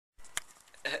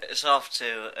It's off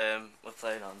to, we're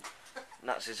playing on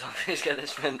Nazi Zombies Get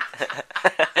This Mint.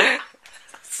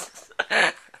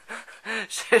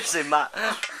 Seriously, Matt's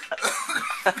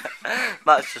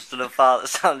just done a fart that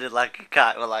sounded like a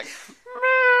cat. We're like,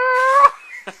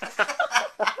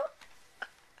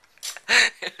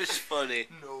 it was funny.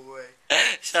 No way.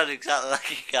 It sounded exactly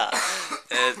like a cat.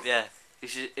 Yeah,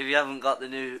 if you haven't got the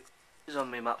new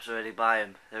zombie maps already, buy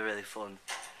them. They're really fun.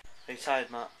 Are you tired,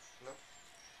 Matt? No.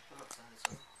 I'm not tired,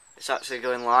 so. It's actually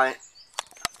going light,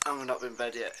 and we're not in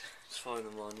bed yet. It's 4 in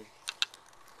the morning.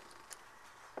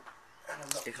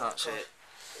 You can't see it.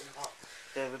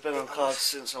 Yeah, we've been on cards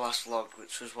since the last vlog,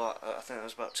 which was what, I think it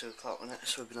was about 2 o'clock, wasn't it?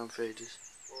 So we've been on for ages.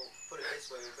 Well, put it this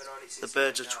way, we've been on it since The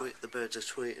birds are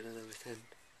tweeting and everything.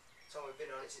 So we've been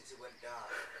on it since it went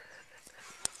dark.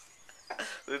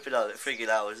 We've been on it frigging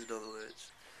hours, in other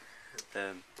words.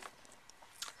 I'm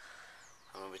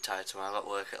gonna be tired tomorrow. I got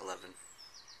work at 11.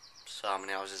 So how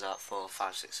many hours is that? 4,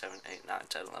 5, 6, 7, 8, 9,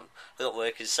 10, 11. I got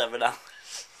work in 7 hours.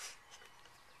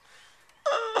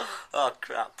 Oh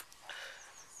crap.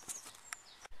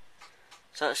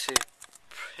 It's actually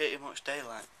pretty much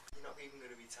daylight. You're not even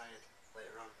going to be tired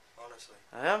later on, honestly.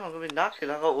 I am, I'm going to be knackered.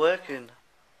 I got work in.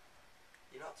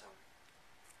 You're not, Tom.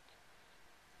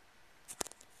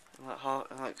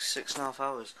 Like 6.5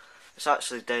 hours. It's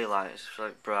actually daylight, it's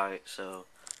like bright, so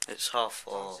it's 4:30. Tom,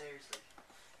 seriously.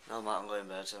 No, Matt, I'm going to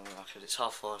bed, so I'm knackered. It's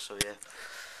 4:30, so yeah.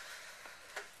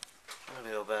 I'm going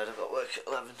to go to bed. I've got work at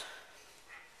 11.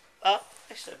 Oh,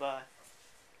 I say bye.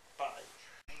 Bye.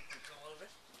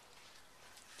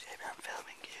 Jamie, I'm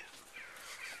filming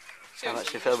you. I'm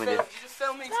actually filming you. You just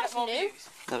film me to get more views?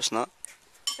 No, it's not.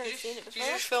 You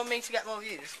just film me to get more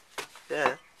views?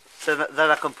 Yeah. So then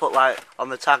I can put like on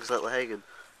the tags Little Hagen.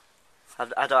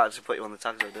 I don't actually put you on the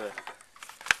tags, I do it.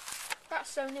 That's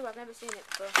so new, I've never seen it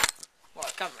before.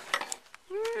 What, camera?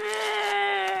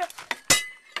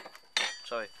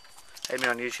 Sorry. Amy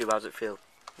on YouTube, how's it feel?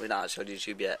 We're not actually on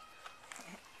YouTube yet.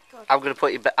 God. I'm gonna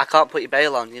put I can't put your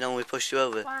bail on, you know, when we pushed you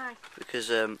over. Why? Because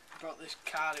Brought this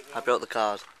card. I broke the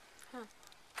card. Huh.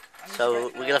 So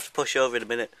we're gonna have to push you over in a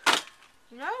minute.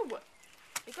 No!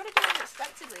 You've got to do it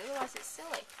unexpectedly, otherwise it's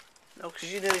silly. No,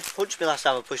 because you nearly punched me last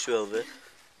time I pushed you over.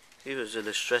 He was in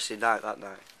a stressy night that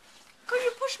night. Could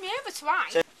you push me over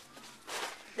twice? So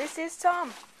This is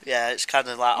Tom. Yeah, it's kind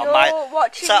of like You're on my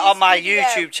watching it's like on his my video.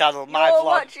 YouTube channel, my You're vlog.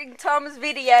 watching Tom's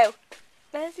video.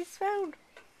 There's his phone.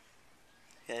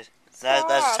 Yeah, there's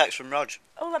a text from Rog.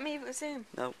 Oh, let me zoom.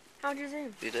 No. How do you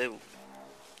zoom? You do.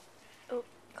 Oh,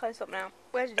 close up now.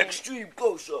 Where's Jamie? Extreme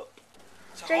close up.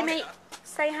 Jamie,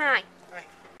 say hi. Hi.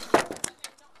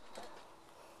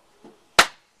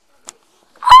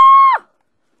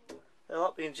 They're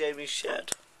not being Jamie's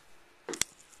shed.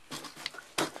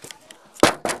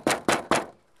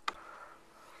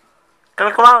 Can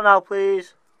I come out now,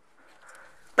 please?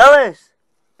 Bellis!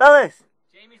 Bellis!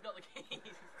 Jamie's got the keys.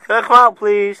 Can I come out,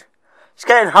 please? It's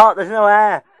getting hot, there's no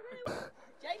air.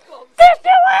 Jacob! There's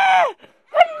no air!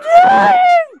 I'm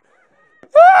dying!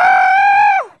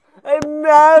 Ah! I'm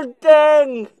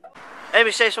melting!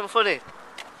 Amy, say something funny.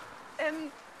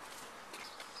 Think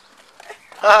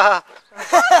of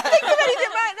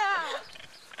anything right now.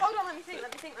 Hold on, let me think.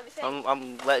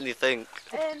 I'm letting you think.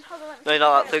 Hold on, let me No, you're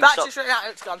not that think. Back Stop, to straight out,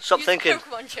 it's gone. stop thinking.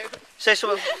 Pokemon show. Say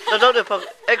something. No, don't do Pokemon.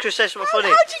 Extra, say something funny.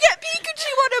 How'd you get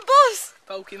Pikachu on a bus?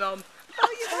 Pokemon. Oh,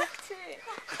 you hacked it.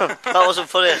 That wasn't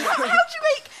funny. How'd you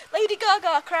make Lady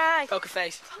Gaga cry? Poker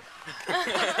face.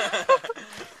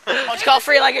 What's called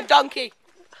three-legged donkey?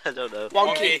 I don't know.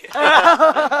 Wonky.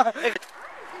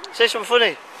 Say something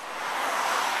funny.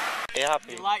 Are you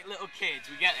happy? You like little kids,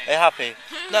 we get Are you it. happy?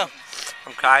 No.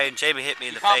 I'm crying. Jamie hit me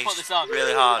in the Can't face put this on.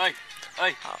 really hard. Oi,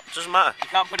 oi, Oh, doesn't matter. you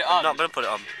can't put it I'm on. not going to put it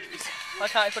on. Why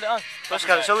can't you put it on?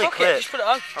 Pascal, it's only Fuck clip. it, just put it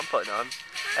on. I'm putting it on.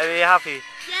 Are you happy?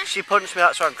 Yeah. She punched me,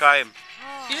 that's why I'm crying.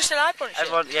 You just said I punched it.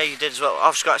 Everyone, yeah, you did as well.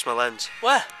 I've scratched my lens.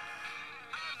 Where?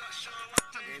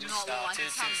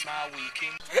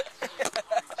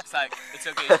 It's like, it's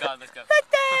okay, it's gone, let's go.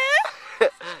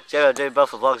 Jamie, I'm doing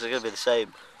both the vlogs, they're going to be the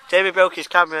same. Jamie broke his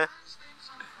camera.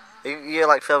 You're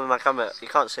like filming my camera. You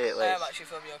can't see it, I wait. am actually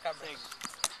filming your camera.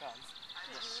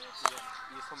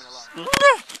 You're coming along.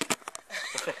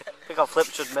 I think our flip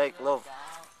should make love.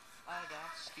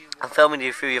 I'm filming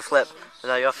you through your flip, and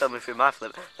now you're filming through my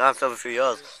flip. Now I'm filming through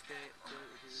yours.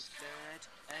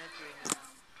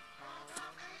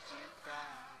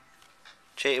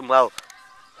 Treat him well.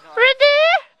 Ready?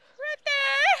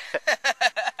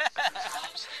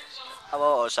 I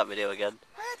won't watch that video again.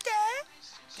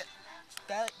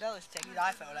 Bella's taking his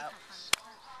iPhone out.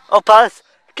 Oh, Palace,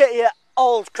 get your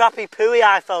old crappy pooey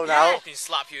iPhone out. Fucking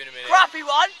slap you in a minute. Crappy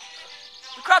one!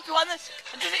 The crappy one that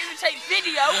doesn't even take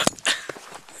video.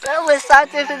 Bellis, I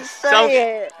didn't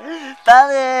say it.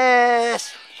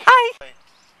 Bellis. Hi.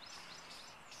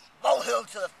 Molehill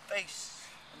to the face.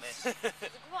 Miss.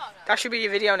 That should be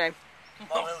your video name.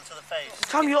 Molehill to the face.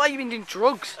 Tom, you look like you've been doing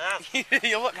drugs.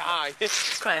 You look high.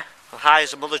 Come here. High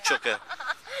as a mother chucker.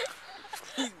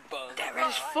 Get rid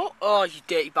of his foot. Oh, you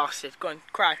dirty bastard. Go on,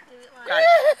 cry. Cry.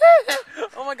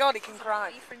 Oh my god, he can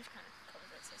cry.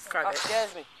 Cry, That bitch.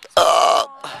 scares me.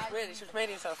 Really, he's just made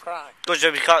himself cry. Good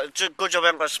job, good job I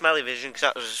haven't got smelly vision, because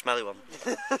that was a smelly one.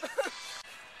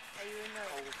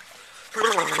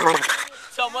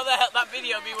 Tom, what the hell? That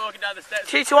video of me walking down the steps.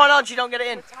 2 to 1 odds, you don't get it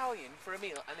in. Italian for a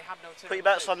meal and they had no Put your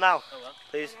bets on now, Oh, well.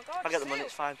 please. I'll get the money,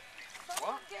 it's fine.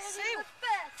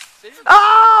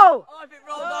 Oh! Oh, if it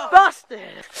rolled off.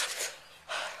 Bastard!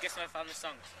 Guess where I found the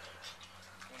songs?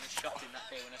 When I was shopping that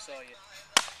day when I saw you.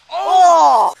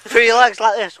 Oh! Through your legs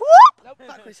like this. Whoop! Nope,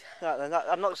 backwards. Right, then,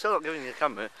 I'm still not giving you the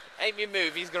camera. Ain't me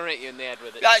move, he's gonna hit you in the head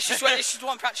with it. Yeah, it's just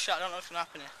one practice shot. I don't know what's going to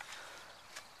happen here.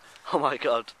 Oh my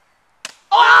god.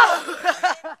 Oh! Because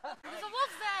I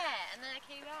was there and then I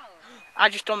came out. I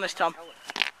just done this, Tom.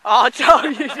 Oh,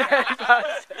 Tom, you dirty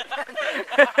bastard.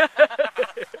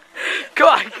 Come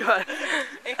on, come on.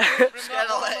 I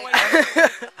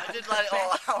did let it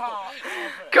all out.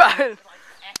 Come on.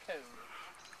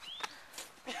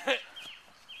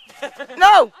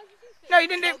 No! No, you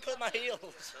didn't do it. Put my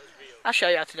heels. I'll show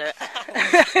you how to do it.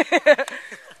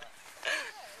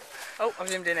 Oh, I've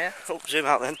zoomed in here. Oh, zoom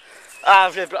out then. Ah,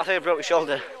 I think I broke my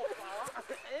shoulder.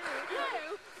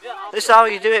 This is how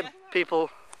you do it, people.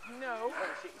 No.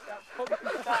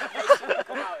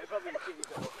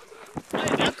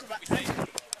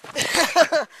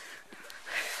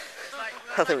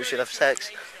 I think we should have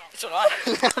sex. It's alright.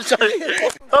 I'm sorry.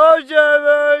 Oh,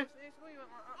 Jamie!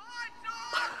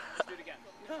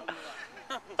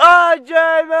 Oh,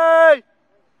 Jamie!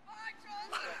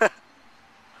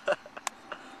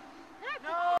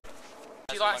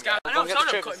 I know, get Tom,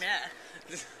 the I'm cutting my hair.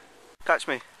 Catch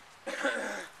me.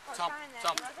 Tom,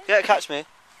 Tom. Yeah, catch me. Okay.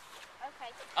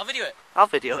 I'll video it. I'll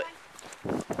video it.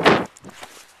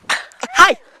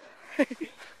 Hi!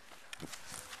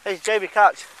 Hey, Jamie,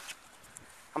 catch.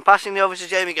 I'm passing you over to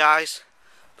Jamie, guys.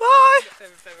 Bye!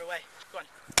 Further away. Go on.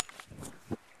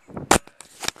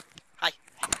 Hi.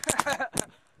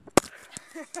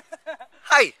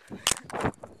 Hi!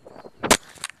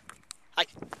 Hi.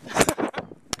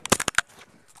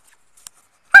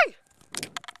 Hi!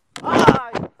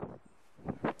 Hi!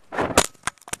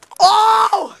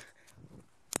 Oh!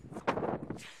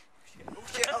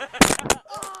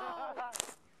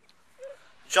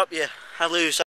 Drop you. I lose.